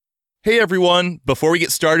Hey everyone, before we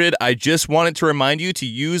get started, I just wanted to remind you to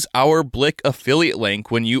use our Blick affiliate link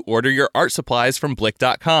when you order your art supplies from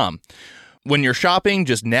Blick.com. When you're shopping,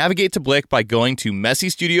 just navigate to Blick by going to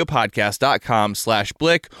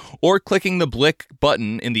messystudiopodcast.com/Blick or clicking the Blick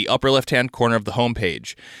button in the upper left-hand corner of the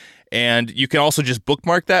homepage. And you can also just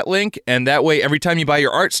bookmark that link, and that way every time you buy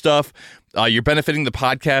your art stuff, you're benefiting the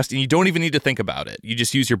podcast, and you don't even need to think about it. You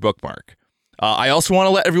just use your bookmark. I also want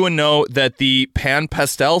to let everyone know that the Pan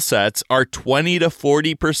Pastel sets are 20 to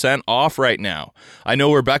 40% off right now. I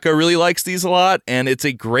know Rebecca really likes these a lot, and it's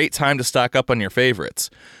a great time to stock up on your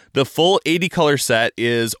favorites. The full 80 color set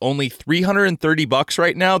is only $330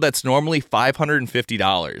 right now. That's normally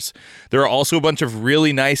 $550. There are also a bunch of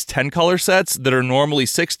really nice 10 color sets that are normally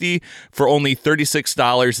 $60 for only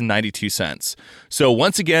 $36.92. So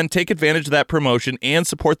once again, take advantage of that promotion and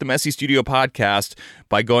support the Messy Studio Podcast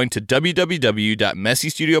by going to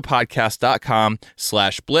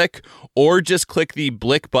www.messystudiopodcast.com/Blick or just click the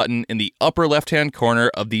Blick button in the upper left-hand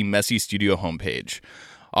corner of the Messy Studio homepage.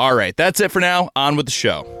 All right, that's it for now. On with the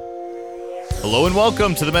show. Hello and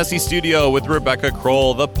welcome to the Messy Studio with Rebecca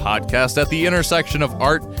Kroll, the podcast at the intersection of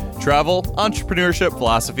art, travel, entrepreneurship,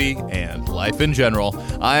 philosophy, and life in general.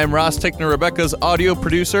 I am Ross Tickner, Rebecca's audio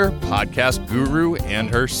producer, podcast guru, and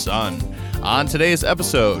her son. On today's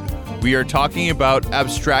episode, we are talking about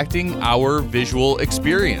abstracting our visual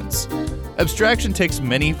experience. Abstraction takes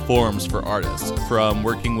many forms for artists, from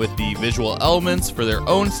working with the visual elements for their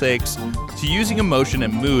own sakes, to using emotion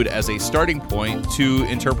and mood as a starting point, to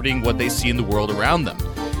interpreting what they see in the world around them.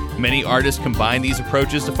 Many artists combine these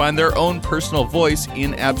approaches to find their own personal voice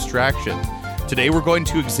in abstraction. Today we're going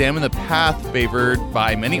to examine the path favored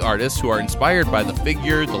by many artists who are inspired by the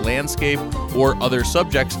figure, the landscape, or other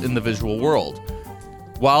subjects in the visual world,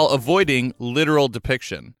 while avoiding literal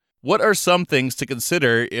depiction. What are some things to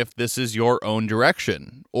consider if this is your own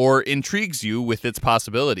direction, or intrigues you with its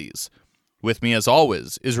possibilities? With me, as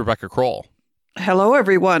always, is Rebecca Kroll. Hello,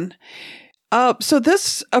 everyone. So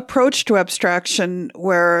this approach to abstraction,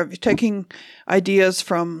 where you're taking ideas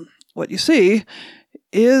from what you see,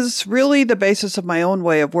 is really the basis of my own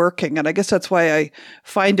way of working. And I guess that's why I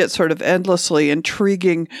find it sort of endlessly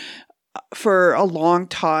intriguing for a long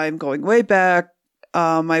time, going way back.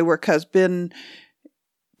 My work has been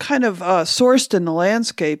kind of sourced in the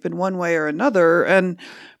landscape in one way or another. And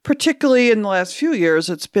particularly in the last few years,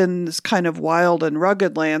 it's been this kind of wild and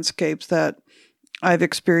rugged landscapes that I've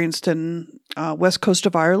experienced in west coast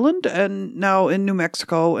of Ireland and now in New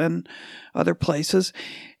Mexico and other places.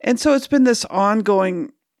 And so it's been this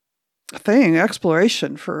ongoing thing,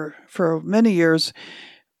 exploration for many years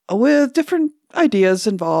with different ideas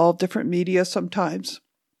involved, different media sometimes,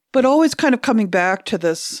 but always kind of coming back to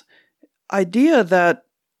this idea that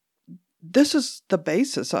this is the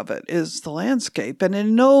basis of it, is the landscape, and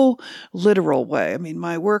in no literal way. I mean,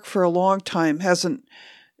 my work for a long time hasn't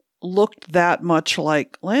looked that much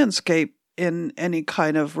like landscape in any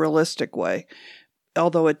kind of realistic way,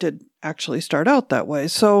 although it did actually start out that way.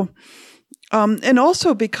 So, and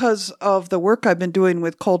also because of the work I've been doing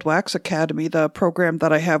with Cold Wax Academy, the program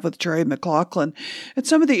that I have with Jerry McLaughlin, and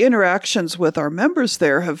some of the interactions with our members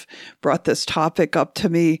there have brought this topic up to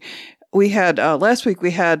me. We had, last week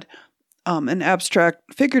we had an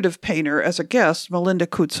abstract figurative painter as a guest, Melinda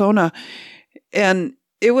Kutsona. And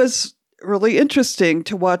it was really interesting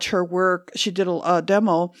to watch her work. She did a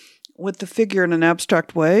demo with the figure in an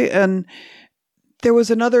abstract way. And there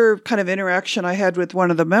was another kind of interaction I had with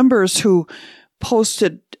one of the members who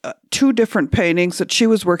posted two different paintings that she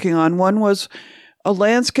was working on. One was a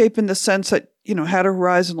landscape in the sense that, had a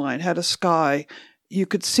horizon line, had a sky. You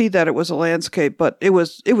could see that it was a landscape, but it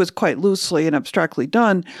was quite loosely and abstractly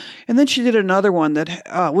done. And then she did another one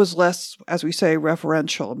that was less, as we say,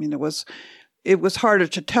 referential. I mean, it was harder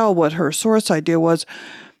to tell what her source idea was,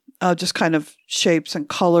 just kind of shapes and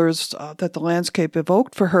colors that the landscape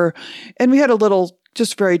evoked for her. And we had a little,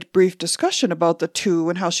 just very brief discussion about the two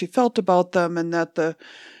and how she felt about them, and that the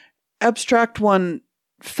abstract one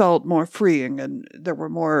felt more freeing and there were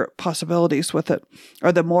more possibilities with it,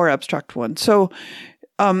 or the more abstract one. So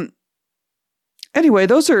anyway,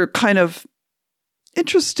 those are kind of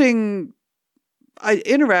interesting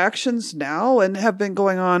interactions now and have been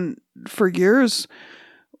going on for years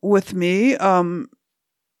with me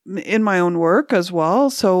in my own work as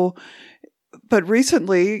well. So, but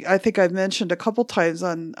recently, I think I've mentioned a couple times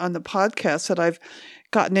on the podcast that I've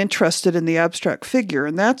gotten interested in the abstract figure,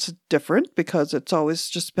 and that's different because it's always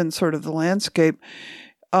just been sort of the landscape.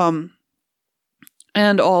 And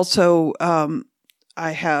also,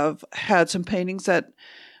 I have had some paintings that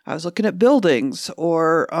I was looking at buildings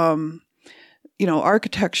or,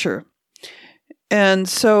 architecture. And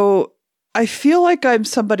so I feel like I'm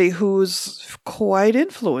somebody who's quite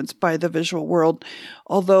influenced by the visual world,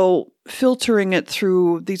 although filtering it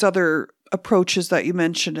through these other approaches that you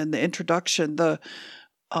mentioned in the introduction, the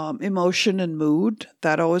emotion and mood,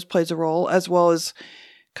 that always plays a role, as well as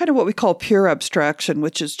kind of what we call pure abstraction,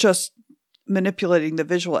 which is just manipulating the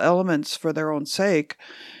visual elements for their own sake.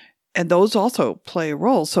 And those also play a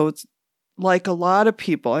role. So it's like a lot of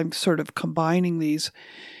people, I'm sort of combining these.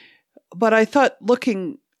 But I thought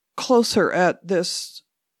looking closer at this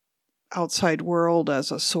outside world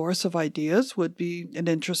as a source of ideas would be an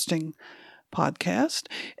interesting podcast.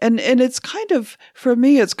 And it's kind of, for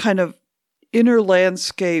me, it's kind of inner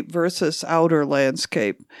landscape versus outer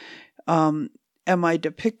landscape. Am I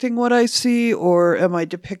depicting what I see, or am I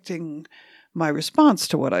depicting my response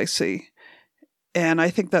to what I see? And I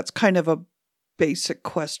think that's kind of a basic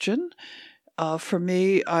question. For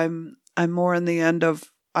me, I'm more in the end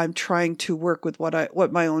of I'm trying to work with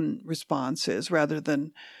what my own response is, rather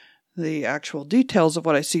than the actual details of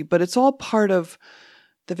what I see. But it's all part of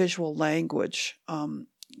the visual language.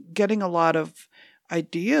 Getting a lot of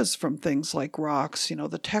ideas from things like rocks,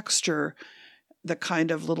 the texture, the kind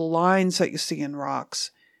of little lines that you see in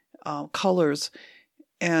rocks, colors.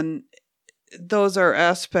 And those are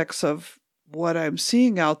aspects of what I'm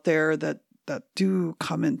seeing out there that do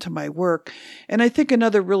come into my work. And I think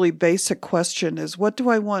another really basic question is, what do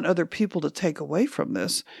I want other people to take away from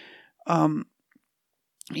this? Do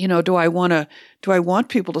I want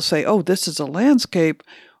people to say, oh, this is a landscape,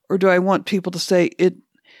 or do I want people to say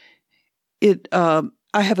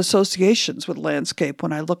I have associations with landscape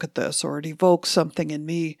when I look at this, or it evokes something in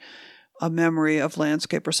me, a memory of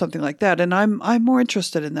landscape or something like that. And I'm more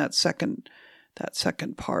interested in that second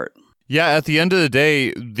part. Yeah, at the end of the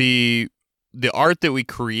day, the art that we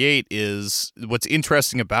create is, what's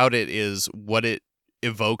interesting about it is what it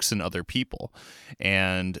evokes in other people.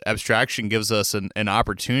 And abstraction gives us an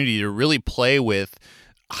opportunity to really play with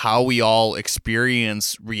how we all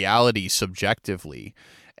experience reality subjectively.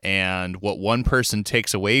 And what one person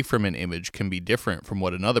takes away from an image can be different from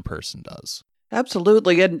what another person does.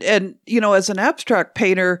 Absolutely. And as an abstract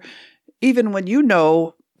painter, even when you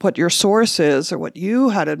know what your source is or what you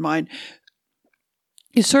had in mind,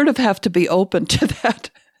 you sort of have to be open to that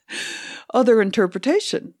other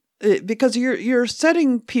interpretation, because you're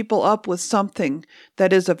setting people up with something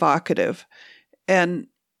that is evocative. And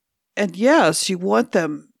yes, you want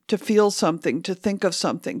them to feel something, to think of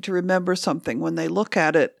something, to remember something when they look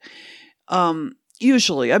at it.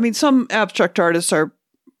 Usually, I mean, some abstract artists are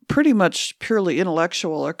pretty much purely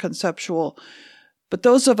intellectual or conceptual, but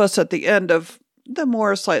those of us at the end of the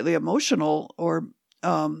more slightly emotional or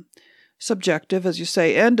subjective, as you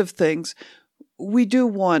say, end of things, we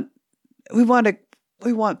want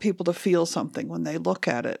people to feel something when they look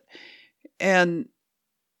at it. And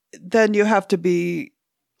then you have to be,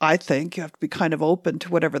 I think, you have to be kind of open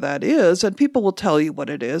to whatever that is, and people will tell you what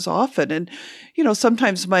it is often. And,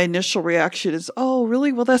 sometimes my initial reaction is, oh,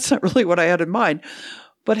 really? Well, that's not really what I had in mind.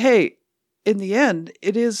 But hey, in the end,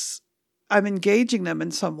 it is, I'm engaging them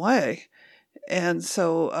in some way. And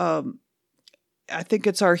so I think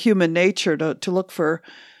it's our human nature to look for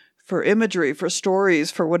imagery, for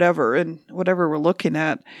stories, for whatever, and whatever we're looking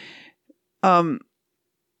at.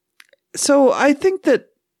 So I think that,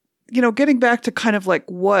 getting back to kind of like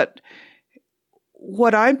what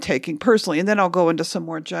I'm taking personally, and then I'll go into some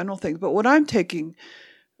more general things, but what I'm taking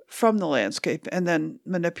from the landscape and then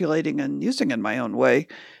manipulating and using in my own way,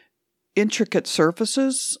 intricate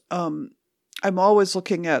surfaces. I'm always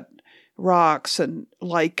looking at rocks and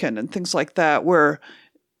lichen and things like that, where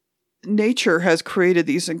nature has created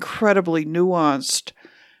these incredibly nuanced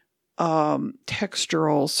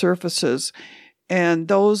textural surfaces, and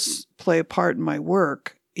those play a part in my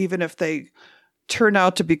work, even if they turn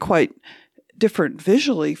out to be quite different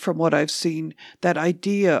visually from what I've seen. That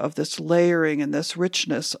idea of this layering and this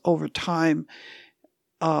richness over time,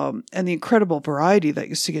 and the incredible variety that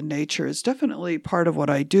you see in nature is definitely part of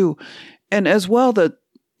what I do. And as well,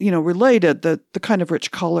 related, the kind of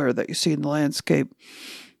rich color that you see in the landscape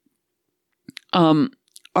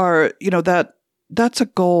that's a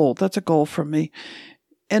goal. That's a goal for me.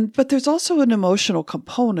 But there's also an emotional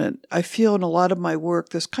component. I feel in a lot of my work,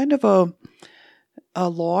 there's kind of a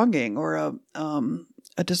longing or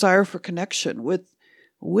a desire for connection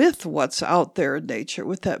with what's out there in nature,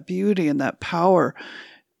 with that beauty and that power.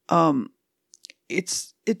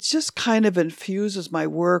 It just kind of infuses my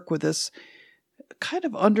work with this kind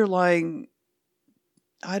of underlying,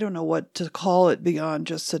 I don't know what to call it beyond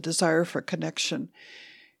just a desire for connection.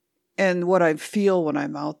 And what I feel when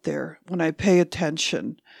I'm out there, when I pay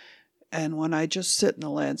attention, And when I just sit in the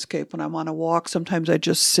landscape, when I'm on a walk, sometimes I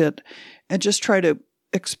just sit and just try to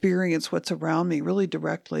experience what's around me really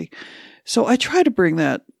directly. So I try to bring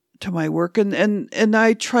that to my work. And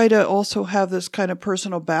I try to also have this kind of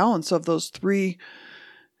personal balance of those three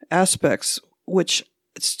aspects, which,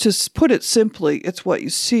 to put it simply, it's what you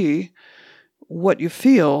see, what you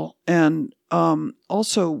feel, and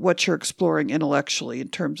also what you're exploring intellectually in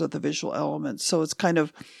terms of the visual elements. So it's kind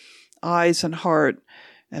of eyes and heart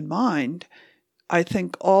and mind. I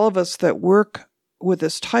think all of us that work with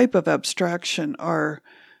this type of abstraction are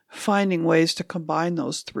finding ways to combine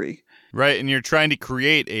those three. Right, and you're trying to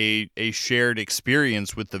create a shared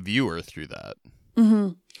experience with the viewer through that. Mm-hmm.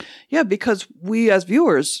 Yeah, because we as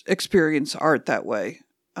viewers experience art that way,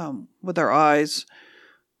 with our eyes,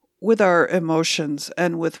 with our emotions,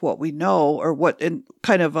 and with what we know, or what in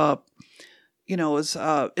kind of is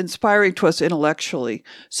inspiring to us intellectually.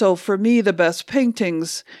 So for me, the best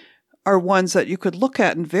paintings are ones that you could look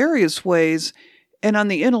at in various ways. And on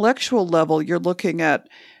the intellectual level, you're looking at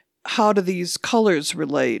how do these colors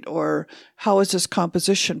relate, or how is this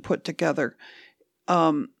composition put together?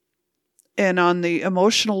 And on the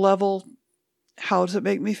emotional level, how does it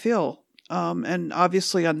make me feel? And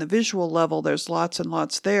obviously on the visual level, there's lots and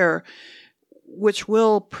lots there, which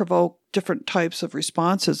will provoke different types of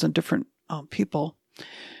responses in different people.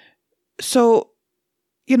 So,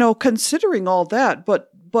 considering all that,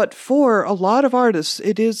 but for a lot of artists,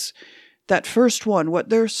 it is that first one, what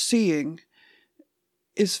they're seeing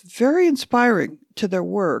is very inspiring to their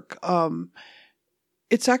work.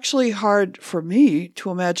 It's actually hard for me to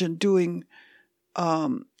imagine doing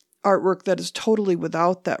artwork that is totally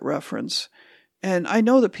without that reference. And I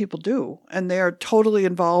know that people do, and they are totally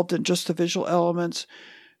involved in just the visual elements.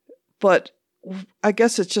 But I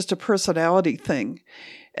guess it's just a personality thing.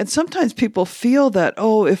 And sometimes people feel that,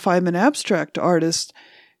 if I'm an abstract artist,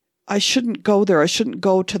 I shouldn't go there. I shouldn't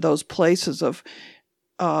go to those places of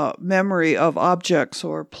memory of objects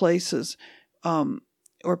or places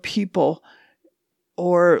or people,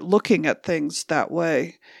 or looking at things that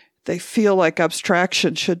way. They feel like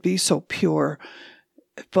abstraction should be so pure.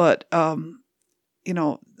 But, I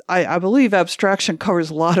believe abstraction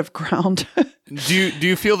covers a lot of ground. Do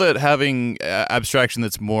you feel that having abstraction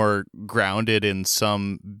that's more grounded in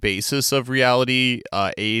some basis of reality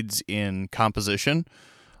aids in composition?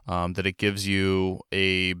 That it gives you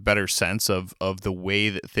a better sense of the way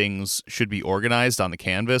that things should be organized on the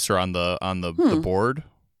canvas or on the board?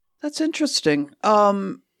 That's interesting.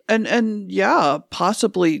 And yeah,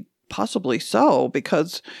 possibly so,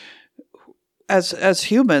 because as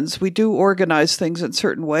humans, we do organize things in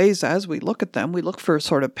certain ways as we look at them. We look for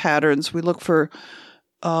sort of patterns. We look for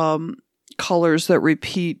colors that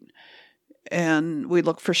repeat, and we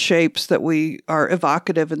look for shapes that we are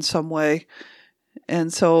evocative in some way.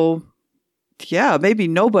 And so, yeah, maybe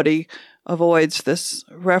nobody avoids this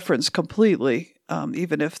reference completely,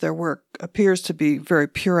 even if their work appears to be very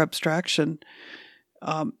pure abstraction.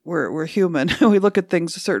 We're human. We look at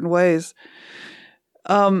things certain ways.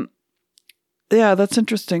 Yeah, that's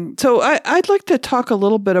interesting. So I'd like to talk a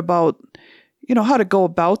little bit about, how to go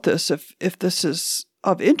about this. If this is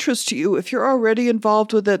of interest to you, if you're already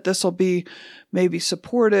involved with it, this will be maybe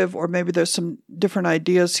supportive, or maybe there's some different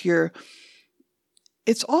ideas here.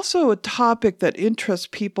 It's also a topic that interests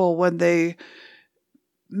people when they've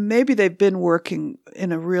been working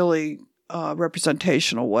in a really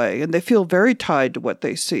representational way, and they feel very tied to what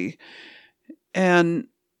they see. And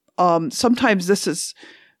sometimes this is,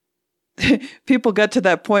 people get to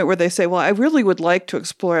that point where they say, well, I really would like to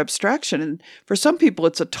explore abstraction. And for some people,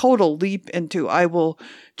 it's a total leap into, I will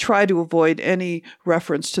try to avoid any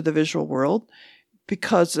reference to the visual world,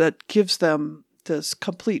 because that gives them this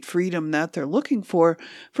complete freedom that they're looking for.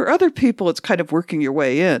 For other people, it's kind of working your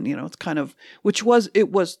way in, it's kind of,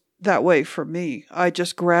 it was that way for me. I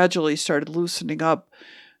just gradually started loosening up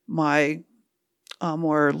my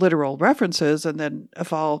more literal references, and then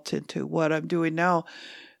evolved into what I'm doing now.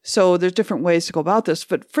 So there's different ways to go about this.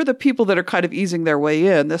 But for the people that are kind of easing their way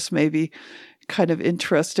in, this may be kind of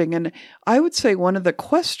interesting. And I would say one of the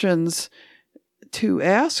questions to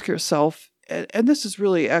ask yourself, and this is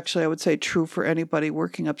really actually, I would say, true for anybody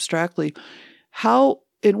working abstractly,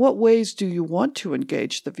 in what ways do you want to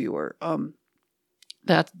engage the viewer?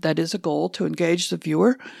 That is a goal, to engage the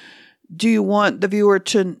viewer. Do you want the viewer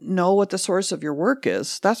to know what the source of your work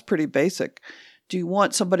is? That's pretty basic. Do you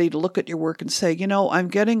want somebody to look at your work and say, I'm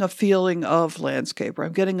getting a feeling of landscape, or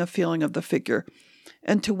I'm getting a feeling of the figure?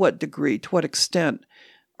 And to what degree, to what extent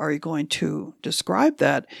are you going to describe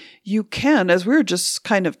that? You can, as we were just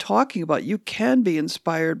kind of talking about, you can be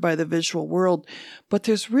inspired by the visual world, but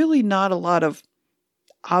there's really not a lot of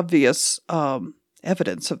obvious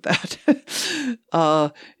evidence of that.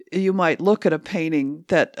 You might look at a painting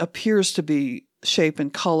that appears to be shape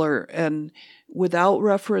and color, and without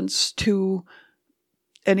reference to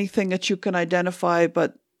anything that you can identify,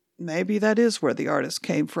 but maybe that is where the artist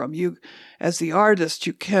came from. You, as the artist,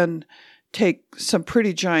 you can take some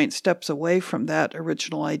pretty giant steps away from that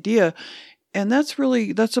original idea, and that's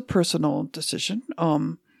a personal decision.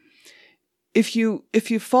 If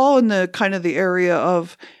you fall in the kind of the area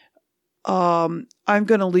of I'm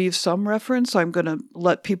going to leave some reference, I'm going to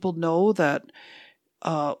let people know that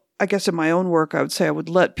I guess in my own work, I would say I would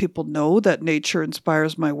let people know that nature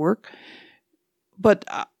inspires my work. But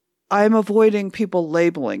I'm avoiding people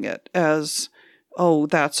labeling it as, oh,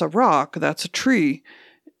 that's a rock, that's a tree.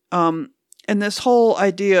 And this whole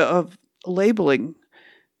idea of labeling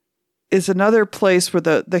is another place where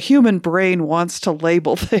the human brain wants to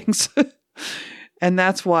label things. And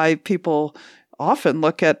that's why people often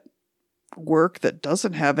look at work that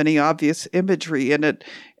doesn't have any obvious imagery in it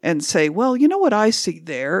and say, well, you know what I see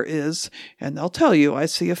there is, and they'll tell you, I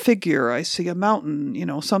see a figure, I see a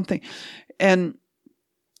mountain, something. And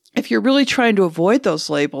if you're really trying to avoid those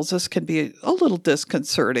labels, this can be a little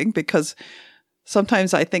disconcerting, because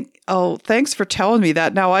sometimes I think, oh, thanks for telling me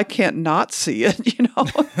that. Now I can't not see it, and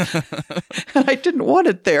I didn't want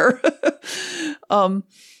it there. But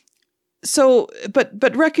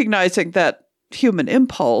recognizing that human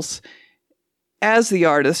impulse, as the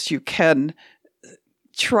artist, you can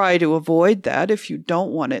try to avoid that if you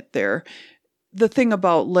don't want it there. The thing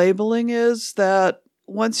about labeling is that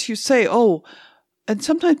once you say, oh, and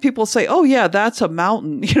sometimes people say, oh, yeah, that's a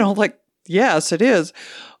mountain, like, yes, it is.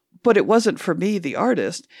 But it wasn't for me, the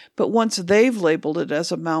artist. But once they've labeled it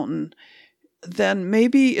as a mountain, then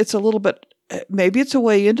maybe it's a way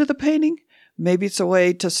into the painting. Maybe it's a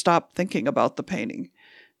way to stop thinking about the painting.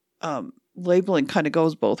 Labeling kind of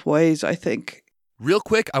goes both ways, I think. Real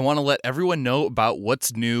quick, I want to let everyone know about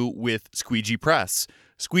what's new with Squeegee Press.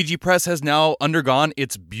 Squeegee Press has now undergone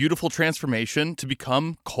its beautiful transformation to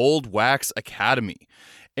become Cold Wax Academy.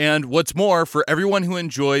 And what's more, for everyone who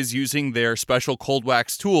enjoys using their special cold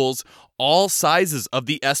wax tools, all sizes of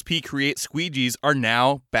the SP Create squeegees are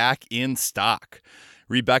now back in stock.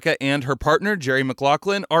 Rebecca and her partner, Jerry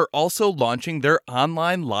McLaughlin, are also launching their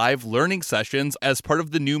online live learning sessions as part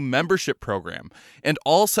of the new membership program, and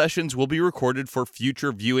all sessions will be recorded for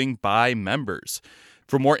future viewing by members.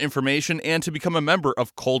 For more information and to become a member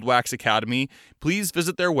of Cold Wax Academy, please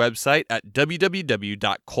visit their website at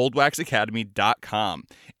www.coldwaxacademy.com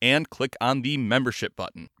and click on the membership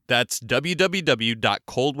button. That's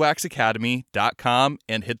www.coldwaxacademy.com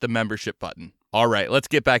and hit the membership button. All right, let's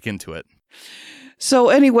get back into it. So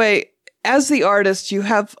anyway, as the artist, you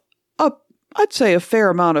have, I'd say, a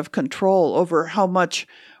fair amount of control over how much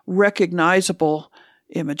recognizable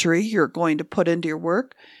imagery you're going to put into your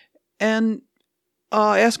work, and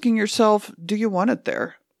asking yourself, do you want it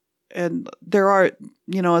there? And there are,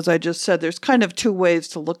 as I just said, there's kind of two ways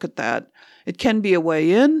to look at that. It can be a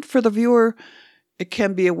way in for the viewer. It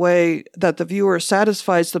can be a way that the viewer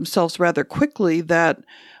satisfies themselves rather quickly that,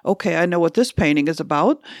 okay, I know what this painting is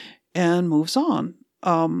about, and moves on.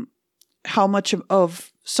 How much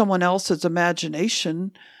of someone else's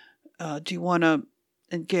imagination do you want to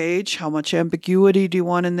engage? How much ambiguity do you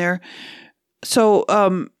want in there? So,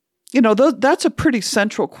 that's a pretty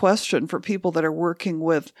central question for people that are working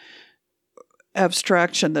with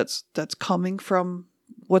abstraction that's coming from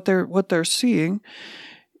what they're seeing.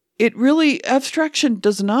 Abstraction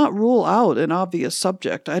does not rule out an obvious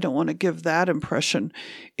subject. I don't want to give that impression.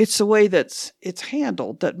 It's the way it's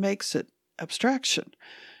handled that makes it abstraction.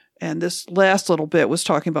 And this last little bit was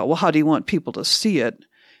talking about, well, how do you want people to see it?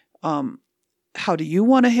 How do you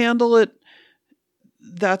want to handle it?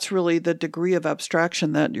 That's really the degree of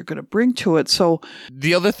abstraction that you're going to bring to it. So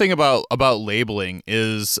the other thing about labeling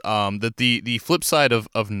is that the flip side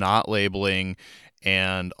of not labeling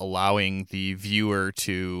and allowing the viewer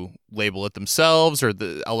to label it themselves or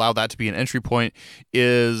allow that to be an entry point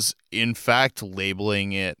is, in fact,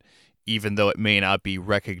 labeling it even though it may not be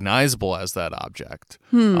recognizable as that object.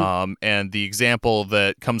 And the example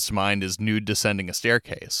that comes to mind is nude descending a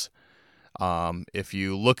staircase. If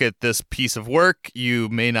you look at this piece of work, you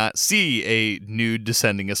may not see a nude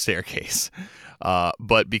descending a staircase.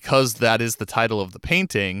 But because that is the title of the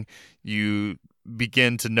painting, you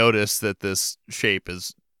begin to notice that this shape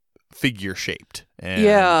is figure shaped. And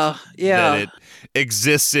that it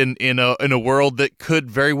exists in a world that could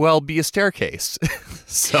very well be a staircase.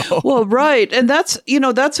 Well, right. And that's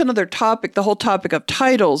another topic. The whole topic of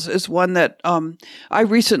titles is one that I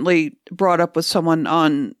recently brought up with someone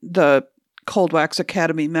on the Cold Wax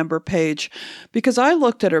Academy member page, because I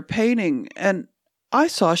looked at her painting and I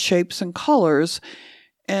saw shapes and colors,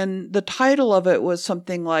 and the title of it was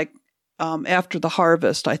something like After the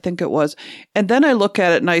Harvest, I think it was. And then I look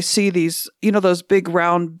at it and I see these, those big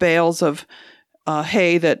round bales of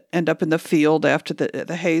hay that end up in the field after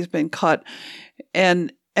the hay's been cut.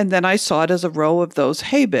 And then I saw it as a row of those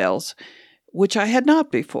hay bales, which I had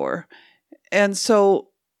not before. And so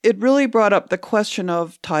it really brought up the question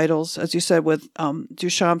of titles, as you said, with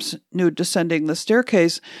Duchamp's Nude Descending the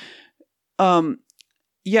Staircase. You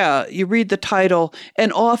read the title,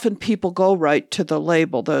 and often people go right to the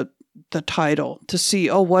label, the title, to see,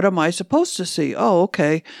 oh, what am I supposed to see? Oh,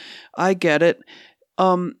 okay, I get it.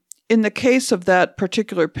 In the case of that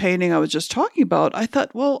particular painting I was just talking about, I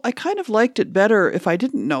thought, well, I kind of liked it better if I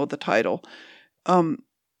didn't know the title.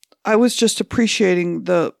 I was just appreciating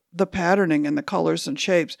the patterning and the colors and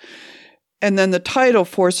shapes. And then the title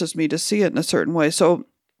forces me to see it in a certain way. So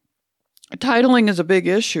titling is a big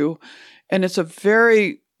issue, and it's a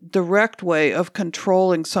very direct way of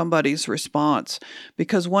controlling somebody's response,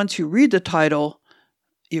 because once you read the title,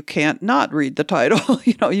 you can't not read the title.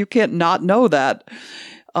 You can't not know that.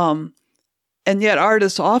 And yet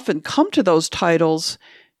artists often come to those titles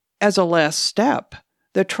as a last step.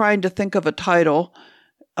 They're trying to think of a title,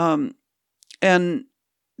 and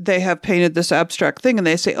they have painted this abstract thing, and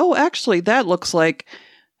they say, oh, actually, that looks like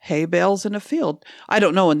hay bales in a field. I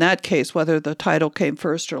don't know in that case whether the title came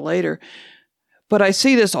first or later, but I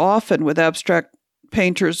see this often with abstract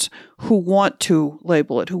painters who want to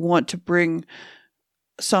label it, who want to bring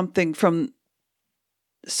something from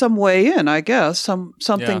some way in, I guess,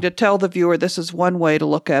 something to tell the viewer this is one way to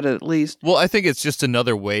look at it at least. Well, I think it's just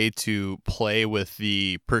another way to play with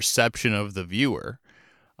the perception of the viewer.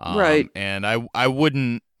 Right. And I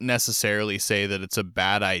wouldn't necessarily say that it's a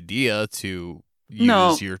bad idea to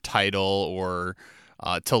use your title or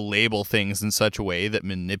to label things in such a way that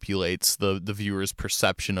manipulates the viewer's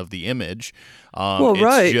perception of the image.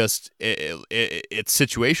 It's just, it's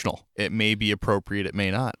situational. It may be appropriate, it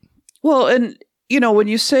may not. Well, and, when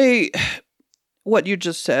you say what you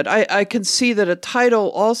just said, I can see that a title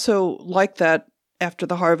also like that, After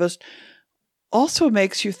the Harvest, also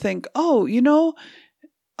makes you think, oh,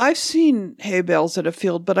 I've seen hay bales in a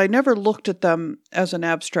field, but I never looked at them as an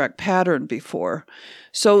abstract pattern before.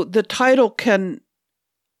 So the title can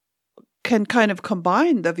kind of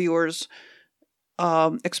combine the viewer's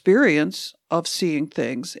experience of seeing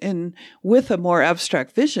things with a more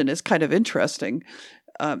abstract vision is kind of interesting.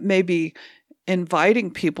 Maybe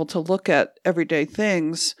inviting people to look at everyday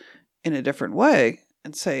things in a different way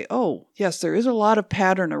and say, oh, yes, there is a lot of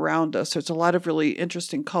pattern around us. There's a lot of really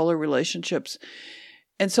interesting color relationships.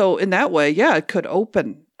 And so in that way, it could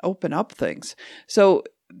open up things. So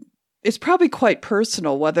it's probably quite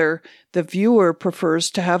personal whether the viewer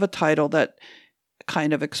prefers to have a title that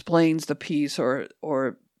kind of explains the piece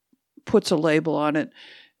or puts a label on it,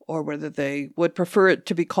 or whether they would prefer it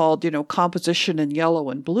to be called, composition in yellow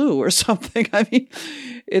and blue or something. I mean,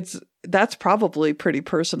 that's probably pretty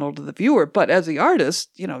personal to the viewer. But as the artist,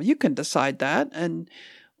 you can decide that. And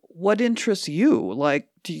what interests you? Like,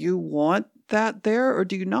 do you want that there or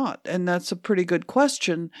do you not? And that's a pretty good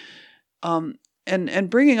question. And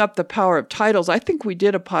bringing up the power of titles, I think we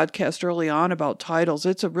did a podcast early on about titles.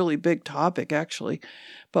 It's a really big topic, actually,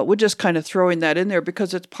 but we're just kind of throwing that in there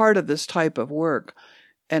because it's part of this type of work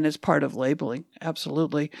and it's part of labeling.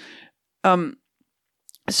 Absolutely.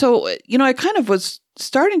 So, I kind of was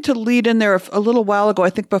starting to lead in there a little while ago, I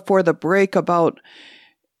think before the break, about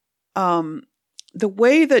the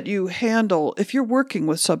way that you handle, if you're working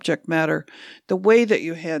with subject matter, the way that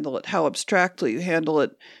you handle it, how abstractly you handle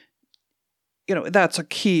it, that's a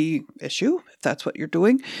key issue, if that's what you're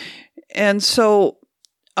doing. And so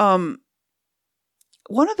one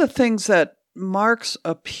of the things that marks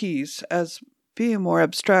a piece as being more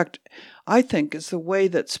abstract, I think, is the way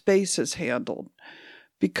that space is handled.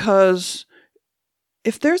 Because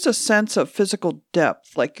if there's a sense of physical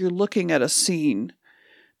depth, like you're looking at a scene,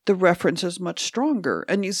 the reference is much stronger.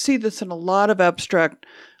 And you see this in a lot of abstract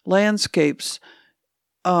landscapes,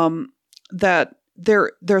 that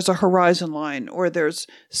there's a horizon line or there's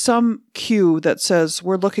some cue that says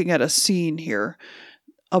we're looking at a scene here.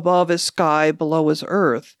 Above is sky, below is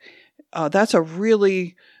earth. That's a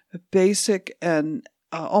really basic and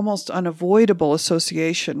almost unavoidable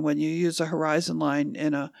association when you use a horizon line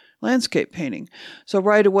in a landscape painting. So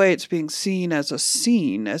right away it's being seen as a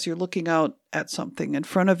scene as you're looking out at something in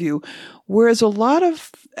front of you. Whereas a lot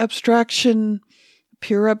of abstraction,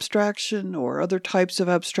 pure abstraction or other types of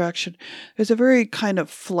abstraction, there's a very kind of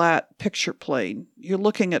flat picture plane. You're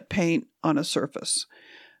looking at paint on a surface.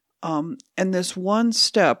 And this one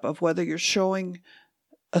step of whether you're showing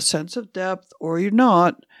a sense of depth or you're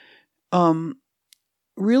not,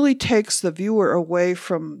 really takes the viewer away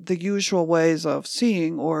from the usual ways of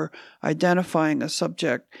seeing or identifying a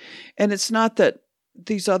subject. And it's not that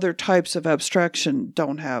these other types of abstraction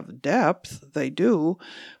don't have depth. They do,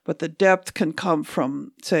 but the depth can come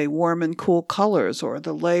from, say, warm and cool colors or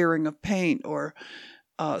the layering of paint or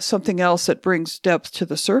something else that brings depth to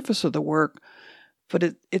the surface of the work.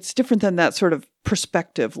 But it's different than that sort of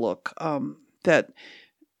perspective look that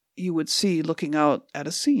you would see looking out at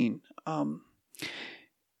a scene.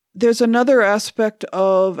 There's another aspect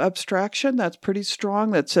of abstraction that's pretty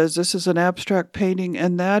strong that says this is an abstract painting,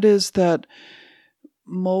 and that is that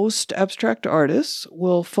most abstract artists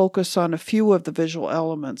will focus on a few of the visual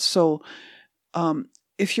elements. So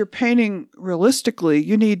if you're painting realistically,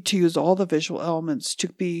 you need to use all the visual elements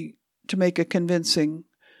to make a convincing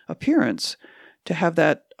appearance, to have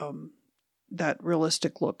that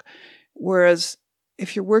realistic look. Whereas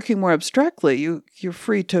if you're working more abstractly, you're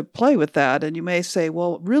free to play with that, and you may say,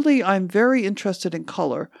 well, really, I'm very interested in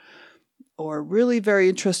color, or really very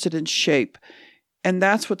interested in shape, and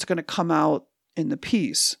that's what's going to come out in the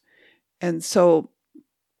piece. And so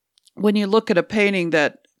when you look at a painting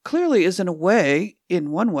that clearly is in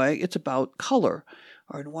one way, it's about color,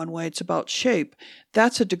 or in one way, it's about shape,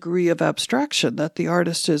 that's a degree of abstraction that the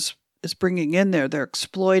artist is bringing in there. They're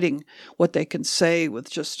exploiting what they can say with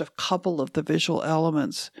just a couple of the visual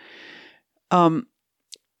elements.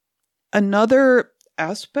 Another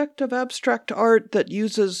aspect of abstract art that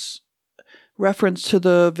uses reference to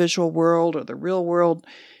the visual world or the real world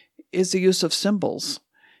is the use of symbols.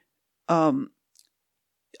 There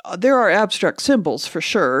are abstract symbols for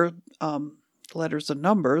sure, letters and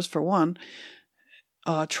numbers for one,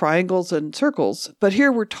 triangles and circles. But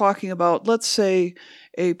here we're talking about, let's say,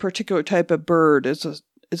 a particular type of bird is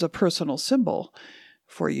a personal symbol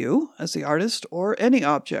for you as the artist, or any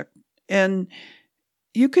object. And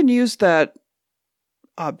you can use that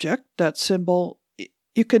object, that symbol,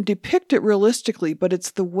 you can depict it realistically, but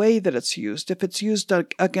it's the way that it's used. If it's used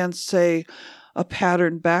against, say, a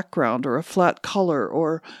patterned background or a flat color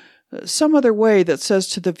or some other way that says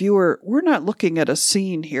to the viewer, we're not looking at a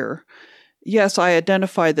scene here. Yes, I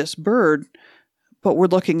identify this bird, but we're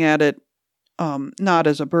looking at it not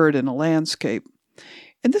as a bird in a landscape.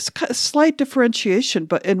 And this slight differentiation,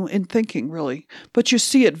 but in thinking, really. But you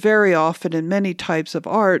see it very often in many types of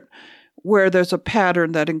art where there's a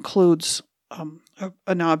pattern that includes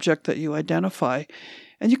an object that you identify.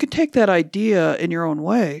 And you can take that idea in your own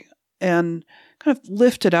way and kind of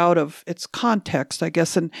lift it out of its context, I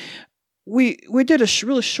guess. And we did a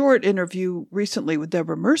really short interview recently with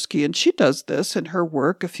Deborah Mirsky, and she does this in her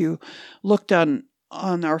work. If you looked on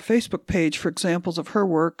our Facebook page for examples of her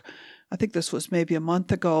work, I think this was maybe a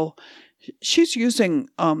month ago, she's using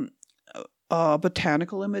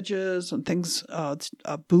botanical images and things.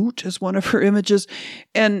 A boot is one of her images,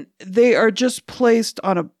 and they are just placed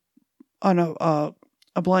on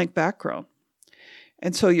a blank background.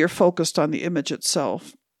 And so you're focused on the image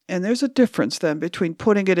itself. And there's a difference then between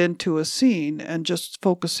putting it into a scene and just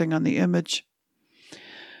focusing on the image.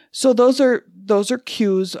 So those are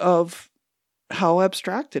cues of how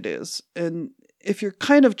abstract it is. And if you're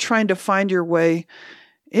kind of trying to find your way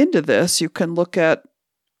into this, you can look at,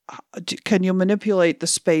 can you manipulate the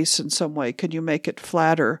space in some way? Can you make it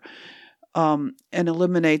flatter and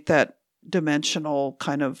eliminate that dimensional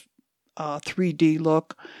kind of 3D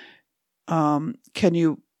look? Can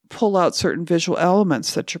you pull out certain visual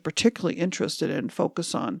elements that you're particularly interested in,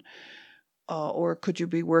 focus on? Or could you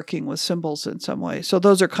be working with symbols in some way? So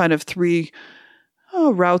those are kind of three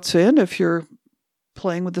routes in if you're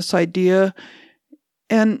playing with this idea.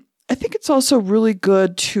 And I think it's also really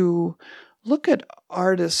good to look at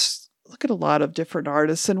artists, look at a lot of different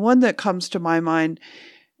artists. And one that comes to my mind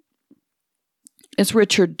is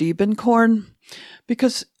Richard Diebenkorn,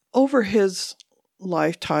 because over his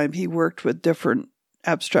lifetime, he worked with different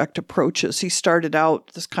abstract approaches. He started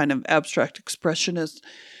out this kind of abstract expressionist,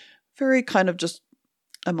 very kind of just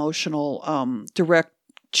emotional, direct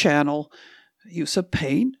channel use of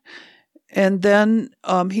paint. And then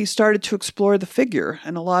he started to explore the figure.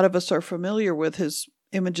 And a lot of us are familiar with his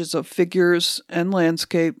images of figures and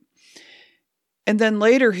landscape. And then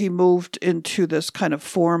later he moved into this kind of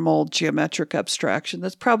formal geometric abstraction.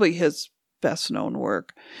 That's probably his best known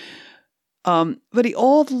work. But he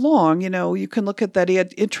all along, you can look at that. He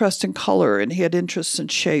had interest in color and he had interest in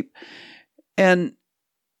shape. And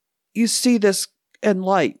you see this in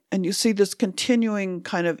light, and you see this continuing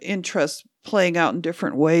kind of interest playing out in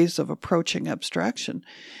different ways of approaching abstraction.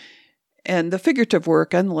 And the figurative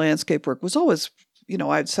work and the landscape work was always,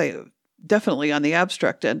 I'd say definitely on the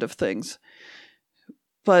abstract end of things.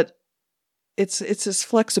 But it's this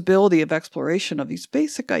flexibility of exploration of these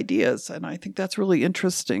basic ideas, and I think that's really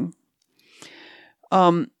interesting.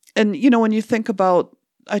 And when you think about,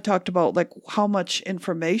 I talked about like how much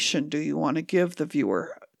information do you want to give the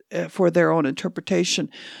viewer for their own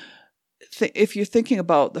interpretation. If you're thinking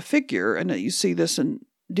about the figure, and you see this in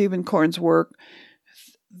Diebenkorn's work,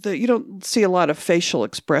 you don't see a lot of facial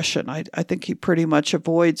expression. I think he pretty much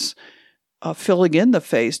avoids filling in the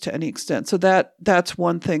face to any extent. So that's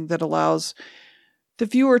one thing that allows the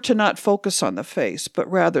viewer to not focus on the face, but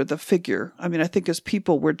rather the figure. I mean, I think as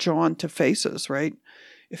people, we're drawn to faces, right?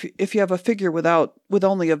 If you have a figure with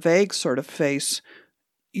only a vague sort of face,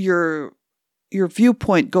 your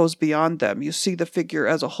viewpoint goes beyond them. You see the figure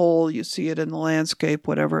as a whole. You see it in the landscape,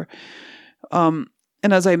 whatever. And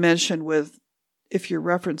as I mentioned, if you're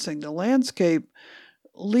referencing the landscape,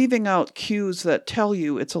 leaving out cues that tell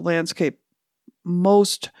you it's a landscape,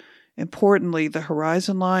 most importantly, the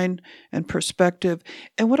horizon line and perspective.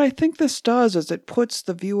 And what I think this does is it puts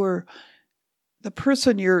the viewer, the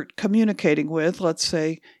person you're communicating with, let's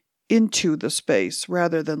say, into the space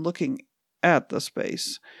rather than looking at the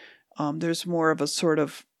space. There's more of a sort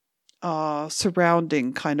of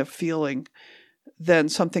surrounding kind of feeling than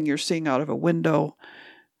something you're seeing out of a window.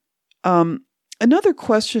 Another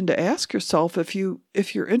question to ask yourself, if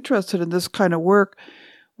you're interested in this kind of work,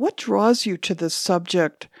 what draws you to this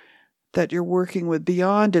subject that you're working with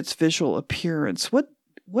beyond its visual appearance? What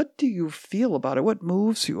do you feel about it? What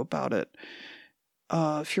moves you about it?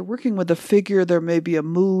 If you're working with a figure, there may be a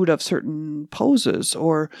mood of certain poses,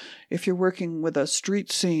 or if you're working with a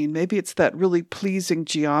street scene, maybe it's that really pleasing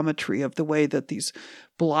geometry of the way that these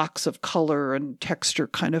blocks of color and texture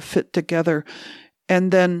kind of fit together.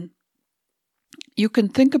 And then you can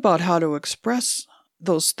think about how to express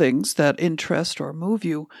those things that interest or move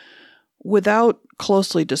you without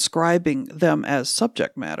closely describing them as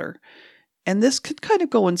subject matter. And this can kind of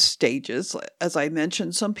go in stages. As I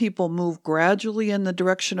mentioned, some people move gradually in the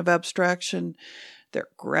direction of abstraction. They're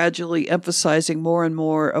gradually emphasizing more and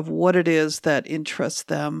more of what it is that interests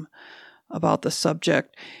them about the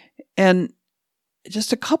subject. And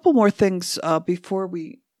just a couple more things before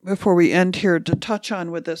we end here to touch on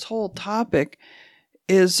with this whole topic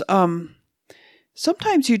is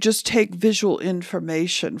sometimes you just take visual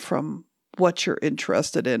information from what you're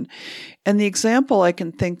interested in. And the example I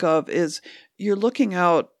can think of is you're looking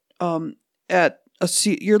out at a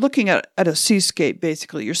sea. You're looking at a seascape,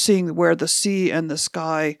 basically. You're seeing where the sea and the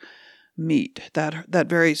sky meet, that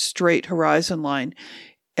very straight horizon line.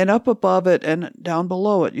 And up above it and down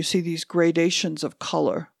below it, you see these gradations of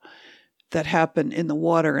color that happen in the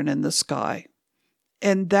water and in the sky.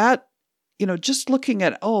 And that, just looking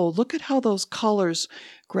at, look at how those colors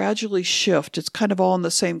gradually shift. It's kind of all in the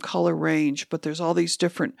same color range, but there's all these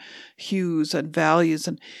different hues and values.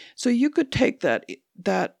 And so you could take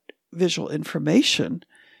that visual information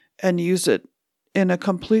and use it in a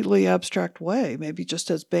completely abstract way, maybe just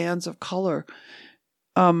as bands of color.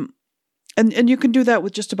 And you can do that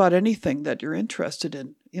with just about anything that you're interested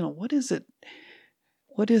in. What is it?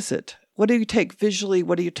 What is it? What do you take visually?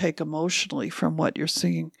 What do you take emotionally from what you're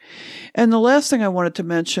seeing? And the last thing I wanted to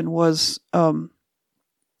mention was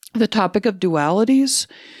the topic of dualities.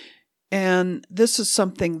 And this is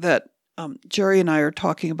something that Jerry and I are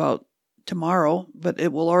talking about tomorrow, but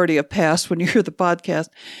it will already have passed when you hear the podcast,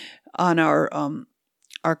 on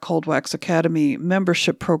our Cold Wax Academy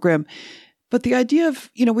membership program. But the idea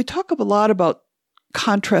of, we talk a lot about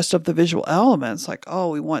contrast of the visual elements, like,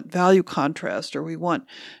 we want value contrast or we want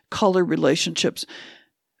color relationships.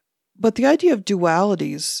 But the idea of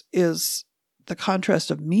dualities is the contrast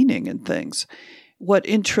of meaning in things. What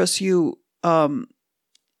interests you in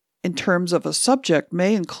terms of a subject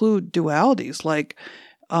may include dualities, like,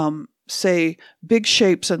 say, big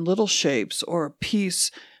shapes and little shapes, or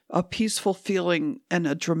a peaceful feeling and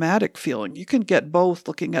a dramatic feeling. You can get both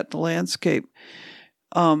looking at the landscape.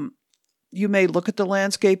 You may look at the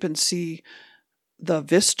landscape and see the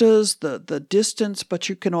vistas, the distance, but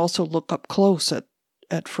you can also look up close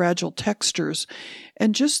at fragile textures.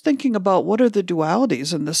 And just thinking about what are the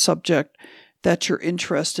dualities in the subject that you're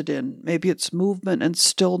interested in. Maybe it's movement and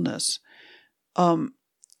stillness.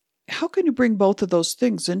 How can you bring both of those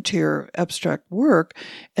things into your abstract work?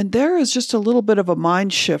 And there is just a little bit of a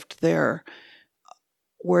mind shift there,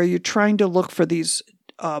 where you're trying to look for these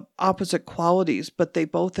opposite qualities, but they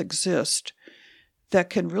both exist,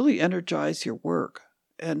 that can really energize your work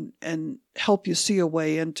and help you see a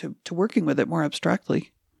way into working with it more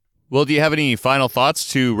abstractly. Well, do you have any final thoughts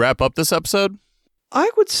to wrap up this episode? I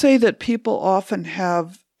would say that people often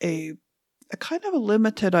have a a kind of a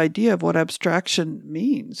limited idea of what abstraction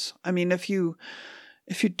means. I mean, if you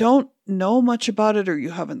don't know much about it or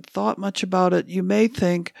you haven't thought much about it, you may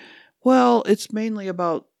think, well, it's mainly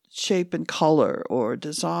about shape and color or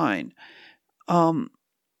design.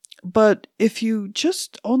 But if you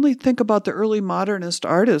just only think about the early modernist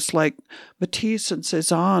artists like Matisse and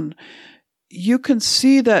Cézanne, you can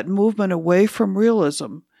see that movement away from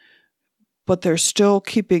realism, but they're still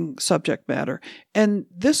keeping subject matter. And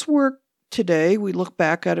this work today, we look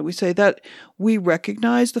back at it, we say that we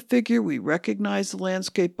recognize the figure, we recognize the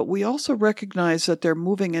landscape, but we also recognize that they're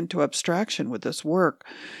moving into abstraction with this work.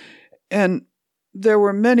 And there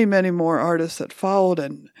were many, many more artists that followed,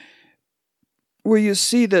 and where you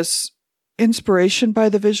see this inspiration by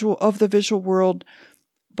the visual world,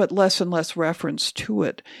 but less and less reference to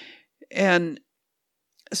it. And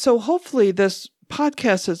so hopefully this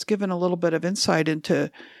podcast has given a little bit of insight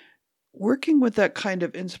into working with that kind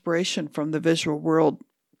of inspiration from the visual world,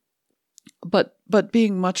 but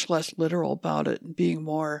being much less literal about it and being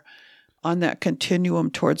more on that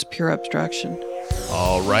continuum towards pure abstraction.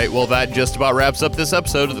 All right, well, that just about wraps up this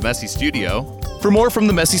episode of The Messy Studio. For more from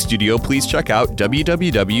The Messy Studio, please check out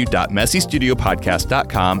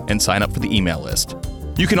www.messystudiopodcast.com and sign up for the email list.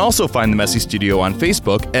 You can also find The Messy Studio on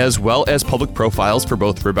Facebook, as well as public profiles for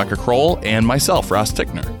both Rebecca Kroll and myself, Ross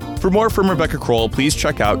Tickner. For more from Rebecca Kroll, please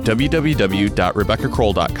check out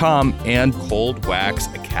www.rebeccakroll.com and Cold Wax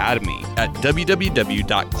Academy at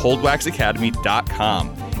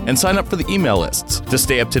www.coldwaxacademy.com. And sign up for the email lists to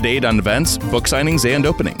stay up to date on events, book signings, and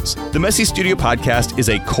openings. The Messy Studio Podcast is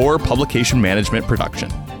a core publication management production.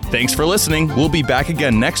 Thanks for listening. We'll be back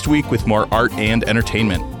again next week with more art and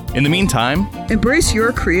entertainment. In the meantime, embrace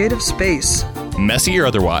your creative space, messy or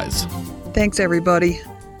otherwise. Thanks, everybody.